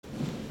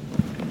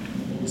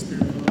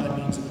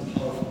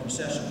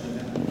intercession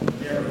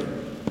with Mary,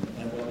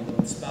 my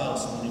beloved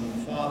spouse, in the name of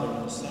the Father,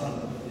 and the Son,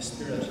 and the Holy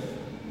Spirit.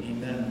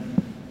 Amen.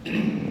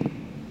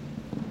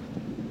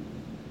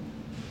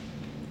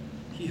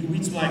 He who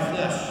eats my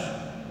flesh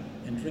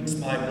and drinks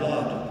my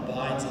blood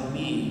abides in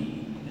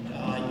me, and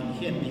I in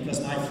him,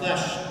 because my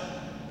flesh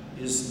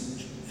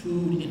is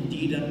food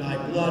indeed, and my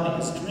blood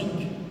is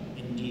drink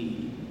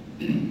indeed.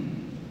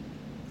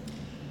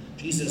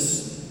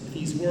 Jesus, with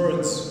these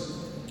words,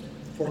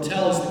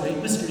 foretells the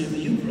great mystery of the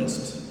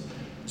Eucharist.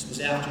 This was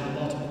after the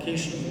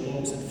multiplication of the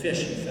loaves and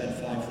fish. He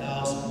fed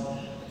 5,000.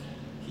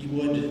 He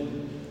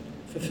would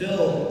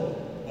fulfill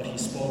what he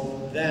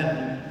spoke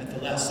then at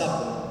the Last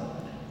Supper,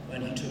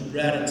 when he took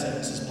bread and said,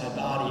 "This is my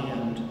body,"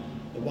 and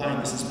the wine,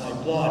 "This is my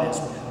blood," as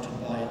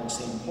recounted by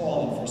St.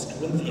 Paul in 1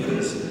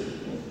 Corinthians.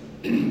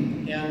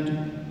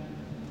 And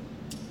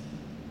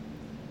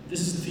this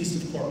is the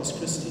Feast of Corpus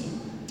Christi.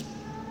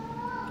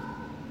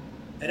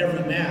 At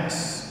every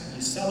Mass,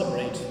 we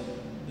celebrate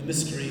the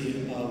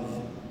mystery of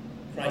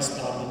Christ's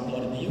body and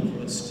blood in the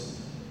Eucharist.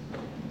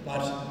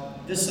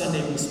 But this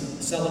Sunday we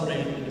celebrate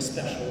it in a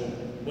special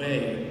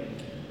way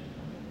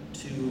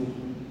to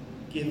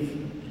give,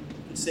 you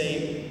could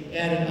say,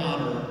 added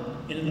honor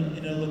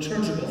in a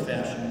liturgical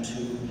fashion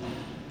to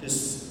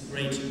this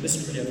great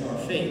mystery of our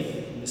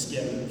faith,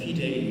 Mysterium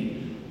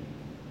Fidei.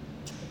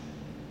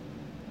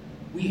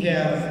 We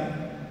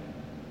have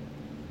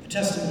the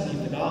testimony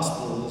of the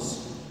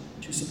Gospels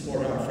to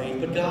support our faith,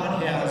 but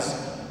God has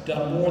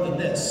done more than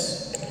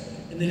this.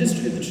 In the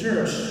history of the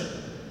Church,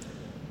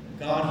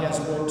 God has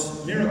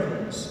worked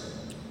miracles,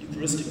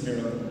 Eucharistic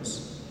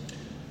miracles,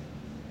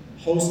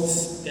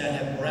 hosts that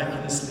have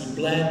miraculously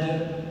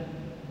bled,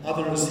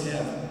 others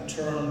have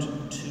turned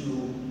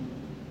to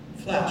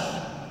flesh,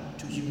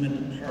 to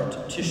human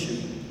heart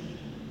tissue.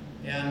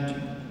 And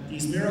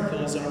these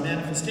miracles are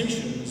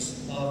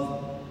manifestations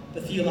of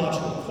the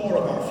theological core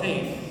of our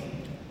faith,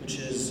 which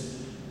is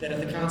that at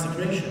the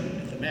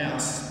consecration, at the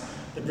Mass,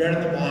 the bread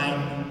and the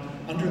wine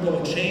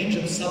undergo a change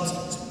of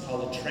substance. We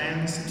call it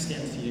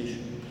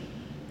transubstantiation.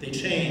 They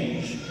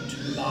change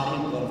into the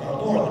body and blood of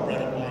our Lord. The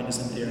bread and wine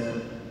isn't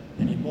there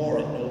anymore.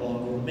 It no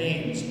longer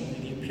remains.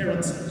 Only the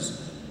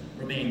appearances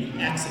remain,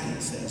 the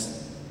accidents,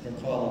 as they're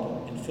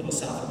called in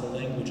philosophical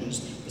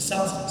languages. The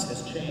substance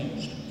has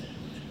changed.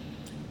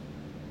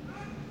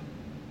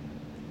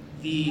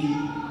 The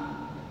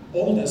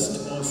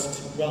oldest,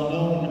 most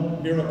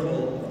well-known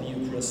miracle of the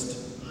Eucharist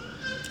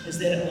is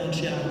that at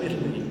Lanciano,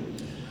 Italy,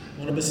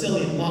 when a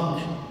Basilian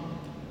monk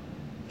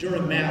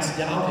during Mass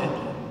doubted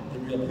the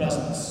real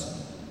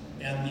presence,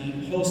 and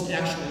the host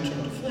actually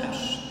turned to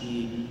flesh,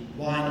 the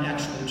wine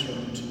actually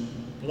turned to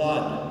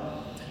blood,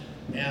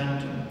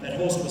 and that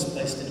host was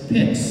placed in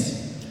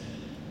pyx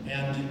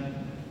and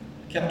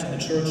kept in the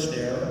church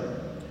there.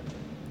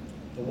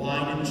 The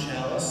wine in a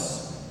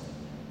chalice,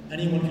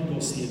 anyone can go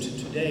see it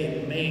today.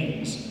 It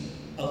remains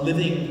a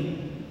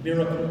living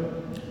miracle.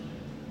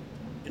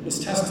 It was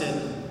tested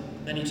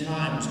many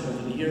times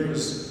over the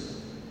years.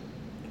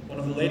 One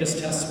of the latest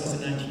tests was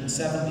in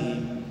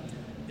 1970.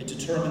 It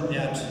determined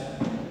that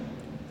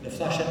the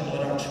flesh and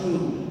blood are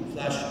true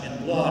flesh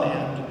and blood,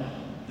 and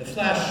the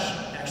flesh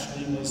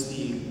actually was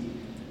the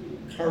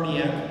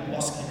cardiac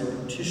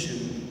muscular tissue.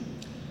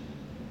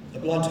 The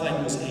blood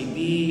type was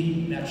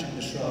AB, matching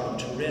the Shroud of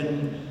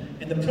Turin,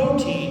 and the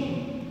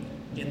protein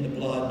in the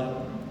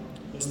blood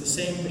was the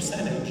same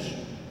percentage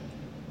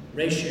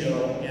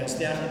ratio as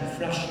that in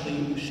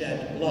freshly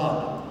shed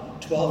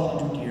blood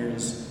 1,200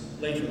 years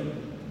later.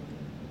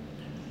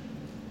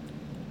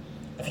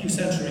 A few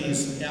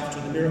centuries after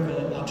the miracle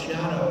at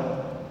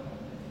Lanciano,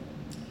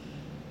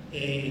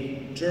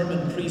 a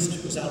German priest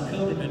who was on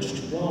pilgrimage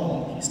to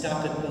Rome, he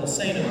stopped at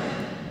Bolsena.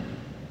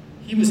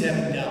 He was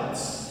having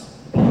doubts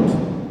about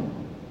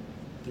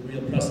the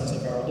real presence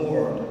of our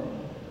Lord,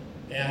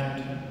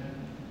 and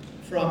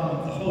from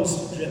the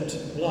host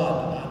dripped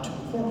blood onto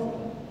the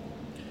corporal.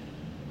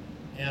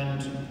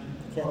 And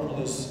the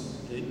corporal is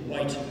the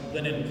white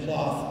linen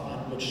cloth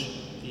on which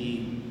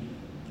the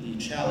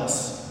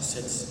chalice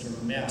sits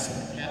during Mass in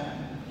the paten.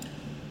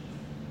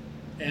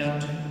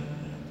 And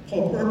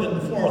Pope Urban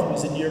IV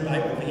was in nearby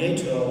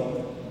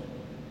Orvieto.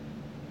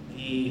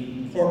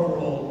 The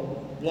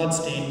corporal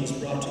bloodstain was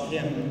brought to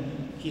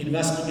him. He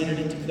investigated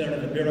it, declared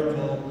it a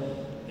miracle,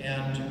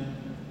 and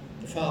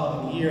the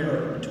following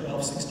year, in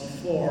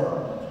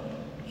 1264,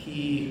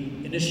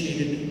 he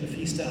initiated the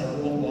feast on a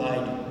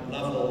worldwide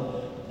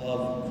level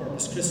of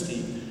Corpus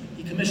Christi.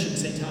 He commissioned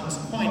St. Thomas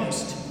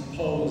Aquinas to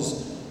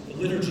compose the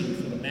liturgy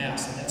for the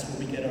Mass, and that's where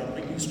we get our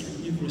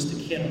Eucharistic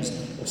hymns,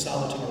 O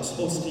Salutaris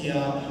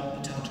Hostia,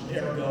 the Tantum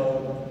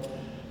Ergo,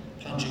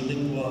 Pange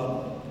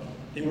Lingua.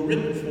 They were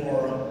written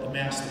for the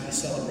Mass that we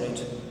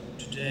celebrate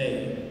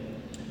today.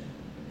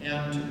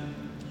 And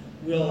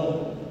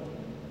we'll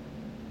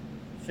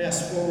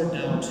fast forward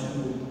now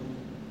to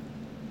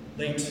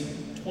late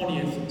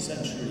 20th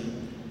century,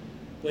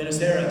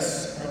 Buenos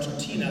Aires,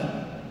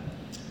 Argentina.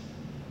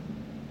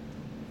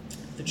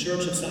 The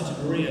Church of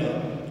Santa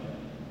Maria,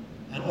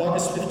 on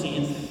August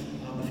 15th,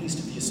 on the Feast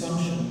of the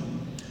Assumption,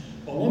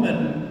 a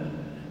woman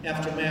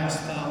after Mass,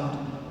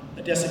 found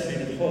a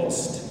desecrated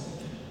host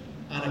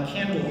on a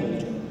candle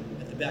holder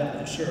at the back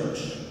of the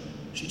church.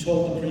 She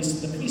told the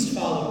priest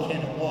followed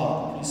canon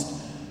law. The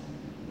priest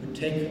would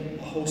take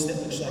a host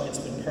that looks like it's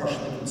been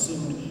partially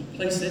consumed,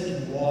 place it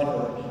in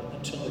water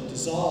until it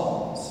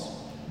dissolves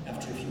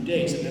after a few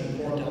days, and then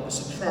pour it down the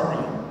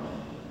sacrarium.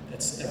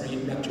 That's every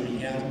rectory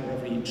has, or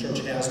every church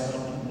has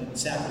one, and the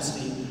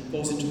sacristy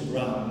goes into the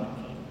ground.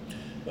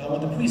 Well,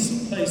 when the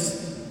priest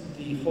placed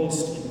the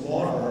host in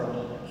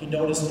water, he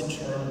noticed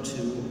it turned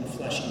to a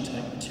fleshy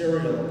type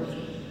material.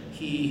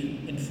 He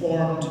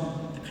informed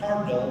the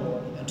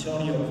Cardinal,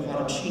 Antonio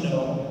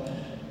Quadracino,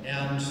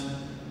 and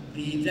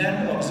the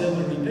then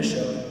auxiliary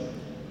bishop,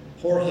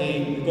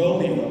 Jorge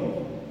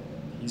Bergoglio.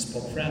 He's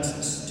Pope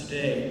Francis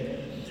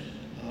today.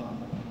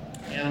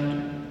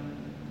 And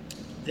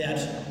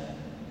that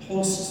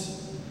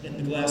host in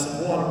the glass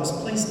of water was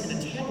placed in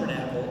a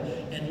tabernacle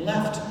and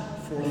left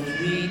for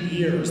 3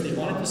 years. They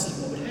wanted to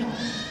see what would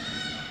happen.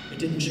 It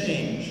didn't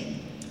change.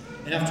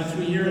 And after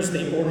 3 years,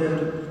 they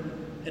ordered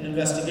an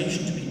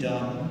investigation to be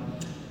done.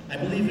 I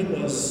believe it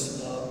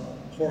was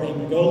Jorge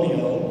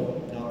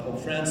Bergoglio, now Pope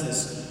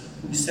Francis,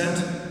 who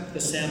sent the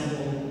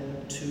sample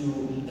of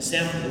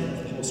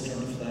the host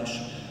turned to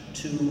flesh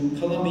to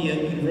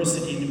Columbia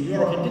University in New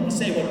York, and didn't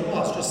say what it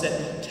was, just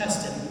said,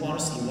 test it. We want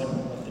to see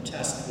what the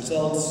test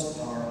results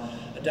are.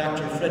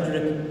 Dr.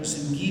 Frederick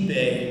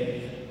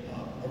Sugibe,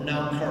 a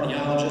renowned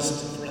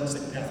cardiologist,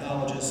 forensic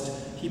pathologist,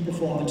 he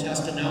performed the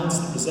test,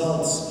 announced the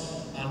results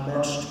on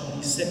March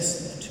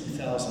 26th of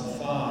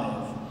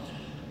 2005.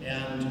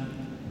 And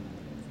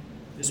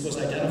this was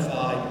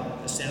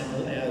identified, the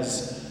sample,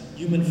 as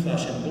human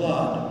flesh and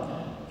blood.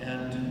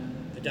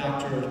 And the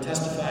doctor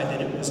testified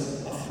that it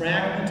was a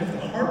fragment of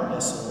the heart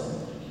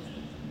muscle,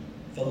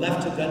 the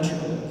left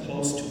ventricle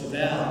close to the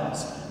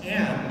valves,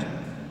 and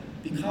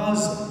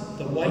because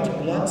the white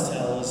blood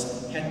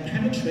cells had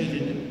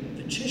penetrated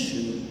the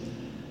tissue,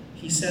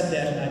 he said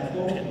that, and I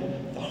quote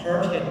him, the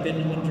heart had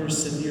been under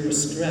severe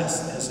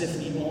stress, as if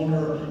the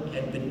owner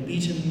had been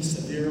beaten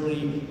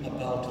severely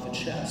about the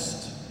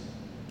chest.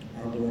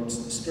 Our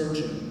Lord's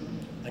scourging.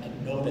 I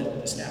didn't know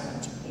that this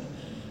happened, but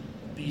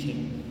a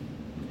beating.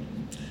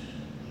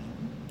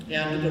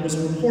 And there was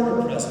a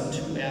reporter present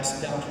who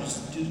asked Dr.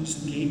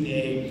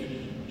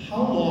 Sugibe how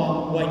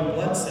long white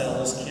blood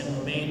cells can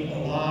remain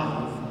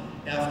alive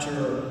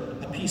after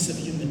a piece of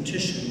human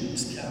tissue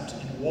is kept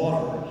in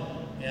water.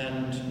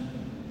 And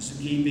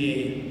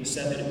Sugibe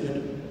said that it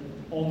would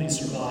only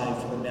survive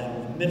for a matter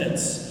of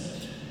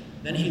minutes.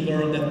 Then he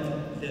learned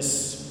that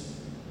this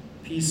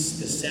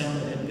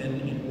sample had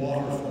been in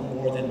water for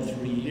more than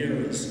 3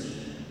 years.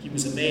 He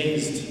was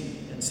amazed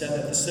and said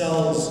that the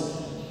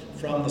cells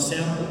from the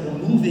sample were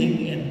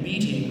moving and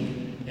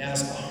beating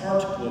as a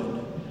heart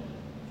would.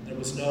 There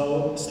was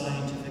no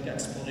scientific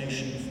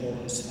explanation for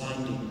his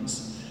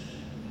findings.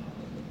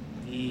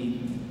 The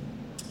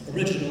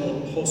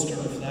original host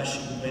turned to flesh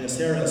in Buenos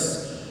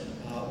Aires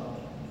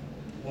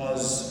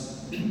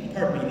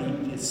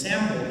the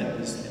sample that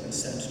was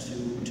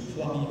sent to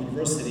Columbia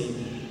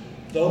University,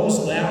 those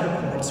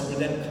lab reports were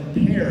then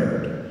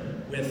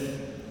compared with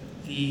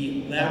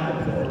the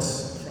lab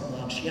reports from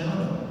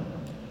Lanciano.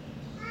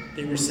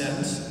 They were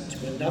sent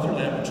to another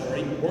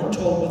laboratory, weren't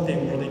told what they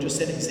were, they just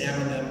said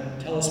examine them,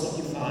 tell us what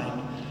you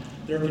find.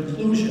 Their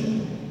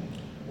conclusion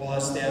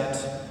was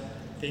that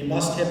they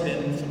must have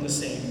been from the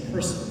same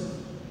person.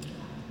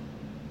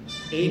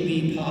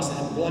 AB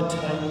positive blood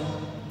type,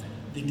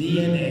 the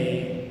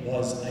DNA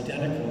was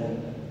identical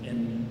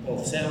in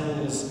both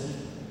samples,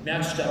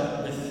 matched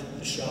up with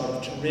the shroud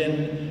of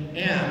Turin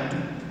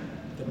and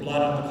the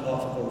blood on the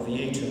cloth of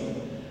Orvieto.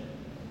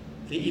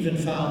 They even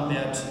found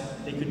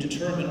that they could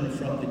determine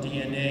from the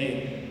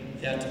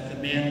DNA that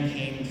the man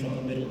came from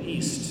the Middle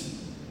East.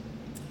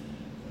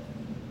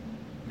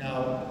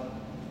 Now,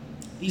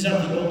 these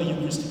aren't the only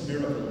Eucharistic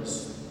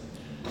miracles.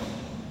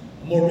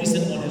 A more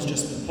recent one has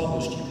just been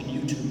published. You can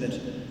YouTube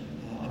it.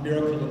 A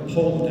miracle in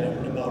Poland. I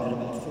heard about it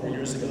about 4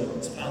 years ago.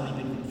 It's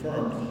finally been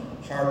confirmed.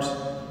 Heart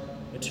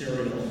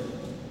material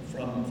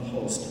from the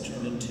host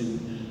turned into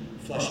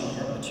fleshy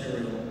heart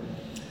material.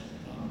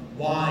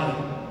 Why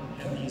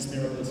have these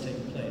miracles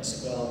taken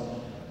place?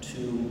 Well,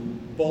 to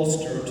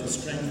bolster, to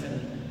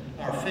strengthen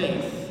our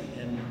faith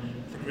in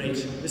the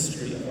great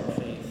mystery of our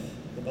faith,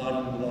 the body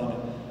and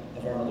blood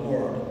of our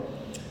Lord.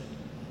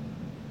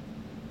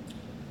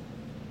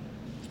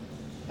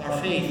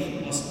 Our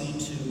faith must lead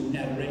to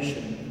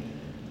adoration.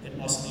 It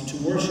must lead to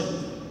worship.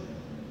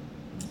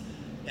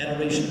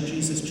 Adoration of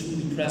Jesus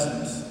truly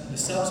present, the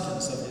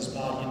substance of his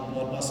body and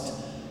blood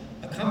must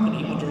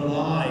accompany,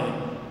 underlie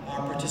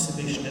our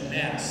participation at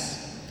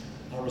Mass,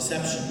 our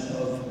reception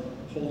of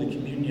Holy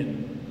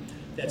Communion.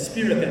 That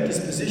spirit, that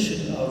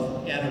disposition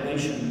of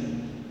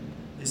adoration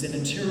is an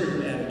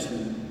interior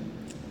attitude.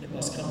 It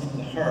must come from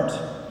the heart.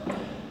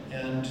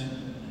 And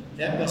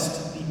that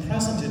must be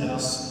present in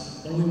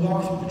us when we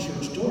walk through the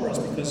church doors,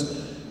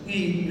 because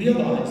we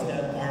realize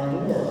that our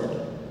Lord,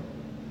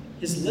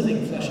 his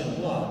living flesh and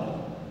blood,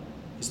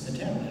 is in the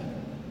tabernacle.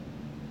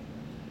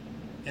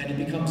 and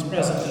he becomes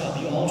present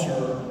on the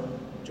altar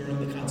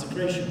during the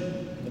consecration.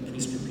 And the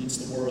priest repeats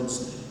the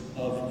words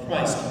of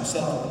Christ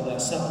himself at the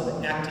Last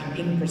Supper,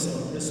 acting in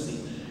persona Christi,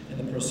 in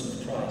the person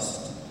of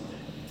Christ.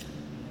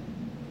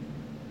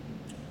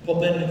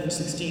 Pope Benedict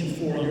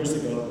XVI, 4 years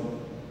ago,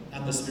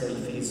 on this very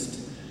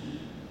feast,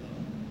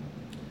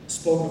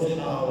 spoke of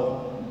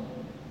how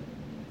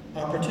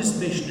our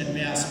participation in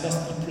Mass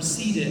must be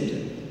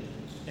preceded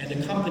and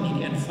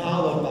accompanied and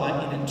followed by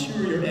an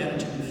interior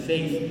attitude of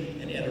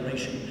faith and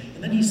adoration.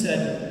 And then he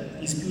said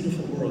these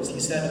beautiful words. He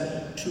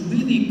said, to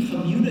really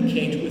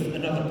communicate with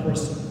another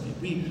person.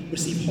 If we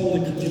receive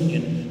Holy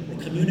Communion,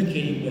 we're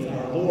communicating with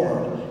our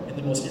Lord in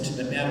the most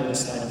intimate manner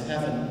this side of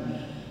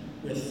heaven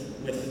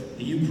with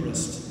the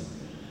Eucharist.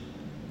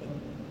 But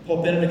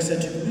Pope Benedict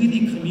said, to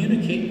really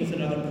communicate with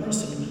another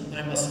person,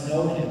 I must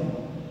know him,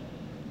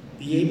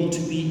 be able to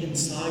be in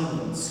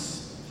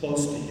silence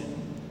close to him,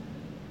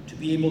 to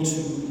be able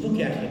to look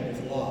at him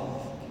with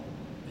love.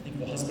 I think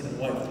the husband and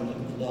wife, they're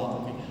looking with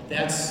love. Okay?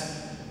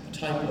 That's the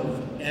type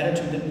of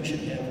attitude that we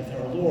should have with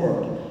our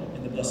Lord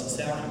in the Blessed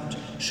Sacrament.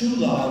 True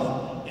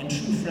love and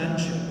true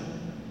friendship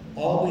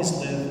always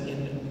live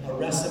in a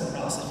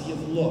reciprocity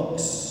of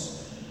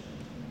looks,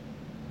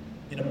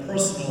 in a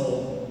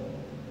personal,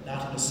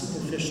 not in a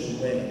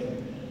superficial way.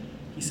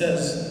 He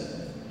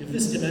says, if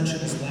this dimension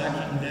is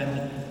lacking,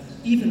 then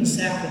even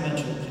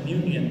sacramental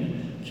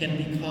communion can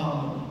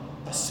become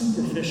a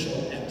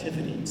superficial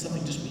activity,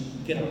 something just we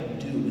get up and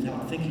do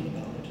without thinking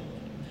about it.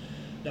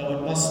 No,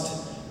 it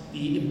must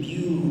be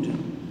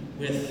imbued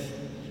with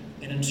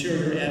an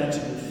interior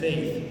attitude of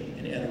faith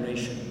and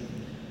adoration.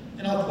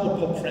 And I'll quote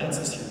Pope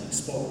Francis here, who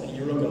spoke a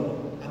year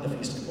ago on the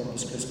Feast of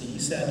Corpus Christi. He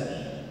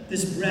said,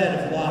 this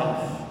bread of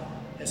life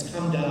has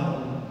come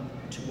down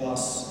to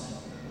us.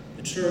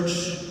 The Church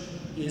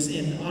is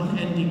in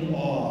unending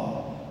awe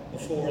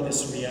before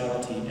this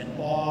reality, an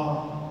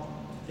awe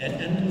that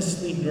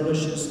endlessly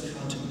nourishes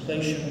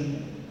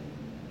contemplation,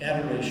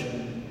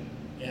 adoration,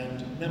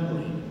 and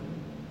memory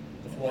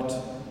of what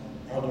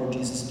our Lord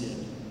Jesus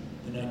did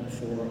the night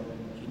before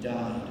he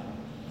died.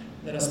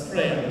 Let us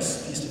pray on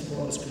this Feast of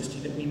Corpus Christi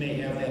that we may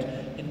have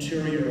that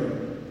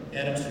interior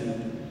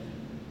attitude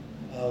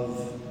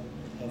of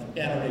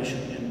adoration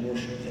and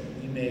worship,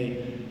 that we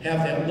may have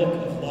that look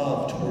of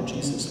love toward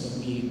Jesus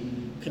when we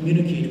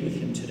communicate with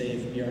him today,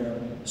 if we are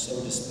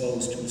so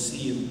disposed to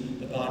receive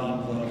the body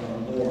and blood of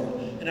our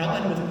Lord. And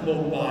I'll end with a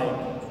quote by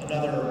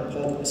another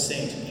Pope,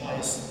 Saint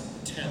Pius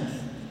X.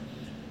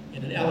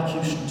 In an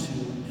allocution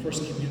to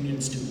First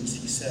Communion students,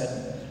 he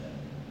said,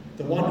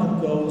 the one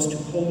who goes to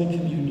Holy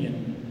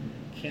Communion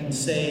can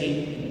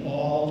say in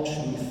all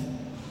truth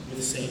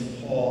with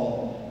St.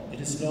 Paul, it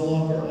is no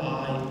longer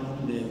I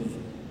who live,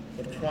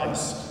 but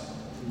Christ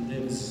who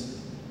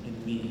lives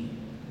in me.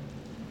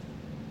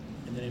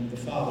 In the name of the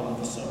Father, and of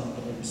the Son, and of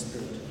the Holy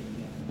Spirit.